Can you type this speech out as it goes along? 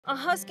A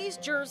Huskies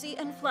jersey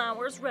and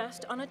flowers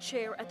rest on a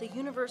chair at the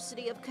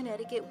University of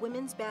Connecticut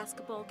women's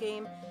basketball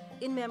game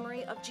in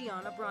memory of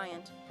Gianna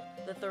Bryant.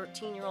 The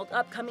 13-year-old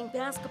upcoming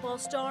basketball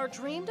star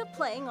dreamed of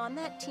playing on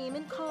that team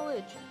in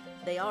college.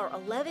 They are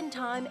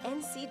 11-time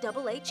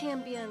NCAA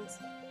champions.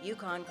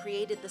 UConn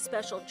created the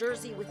special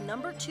jersey with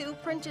number 2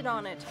 printed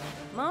on it.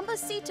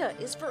 Mambacita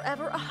is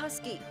forever a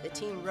Husky, the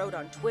team wrote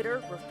on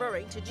Twitter,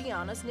 referring to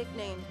Gianna's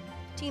nickname.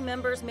 Team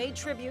members made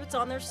tributes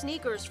on their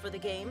sneakers for the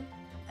game,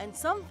 and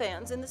some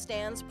fans in the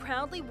stands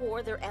proudly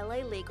wore their LA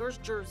Lakers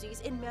jerseys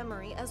in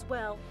memory as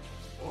well.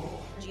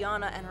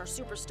 Gianna and her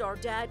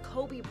superstar dad,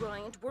 Kobe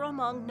Bryant, were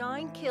among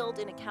 9 killed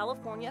in a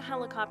California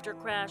helicopter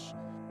crash.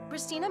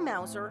 Christina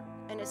Mauser,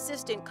 an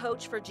assistant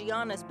coach for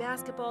Gianna's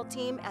basketball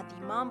team at the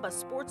Mamba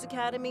Sports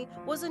Academy,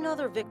 was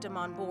another victim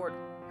on board.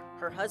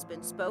 Her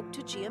husband spoke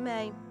to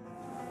GMA.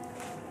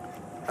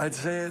 I'd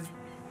say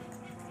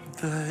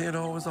it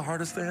was the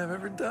hardest thing I've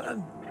ever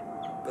done,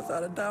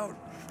 without a doubt.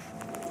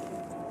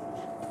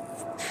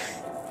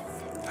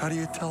 How do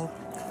you tell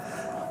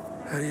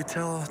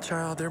a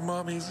child their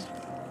mommy's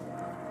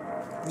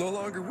no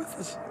longer with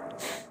us?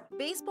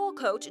 Baseball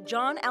coach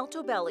John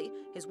Altobelli,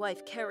 his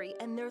wife Carrie,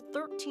 and their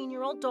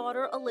 13-year-old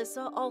daughter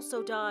Alyssa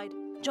also died.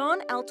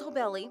 John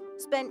Altobelli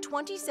spent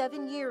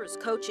 27 years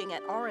coaching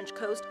at Orange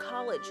Coast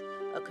College,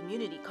 a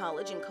community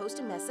college in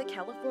Costa Mesa,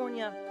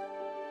 California.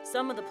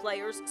 Some of the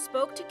players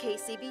spoke to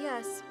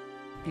KCBS.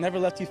 Never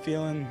left you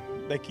feeling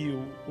like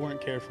you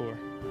weren't cared for.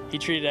 He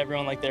treated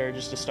everyone like they were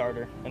just a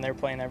starter, and they're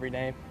playing every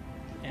day.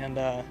 And,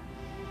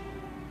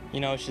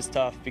 it's just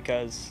tough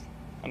because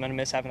I'm going to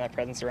miss having that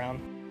presence around.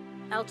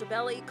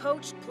 Altobelli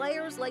coached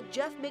players like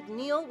Jeff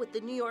McNeil with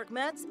the New York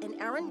Mets and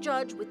Aaron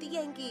Judge with the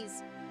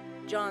Yankees.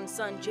 John's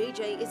son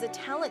JJ is a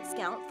talent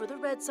scout for the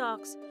Red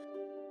Sox.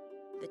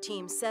 The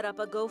team set up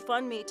a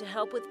GoFundMe to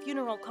help with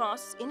funeral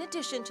costs in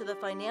addition to the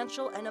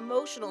financial and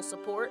emotional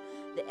support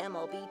the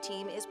MLB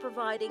team is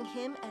providing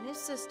him and his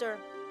sister.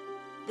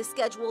 The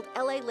scheduled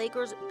LA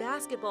Lakers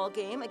basketball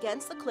game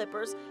against the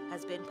Clippers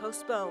has been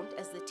postponed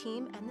as the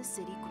team and the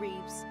city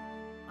grieves.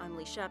 I'm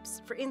Leigh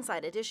Scheps for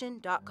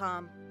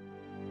InsideEdition.com.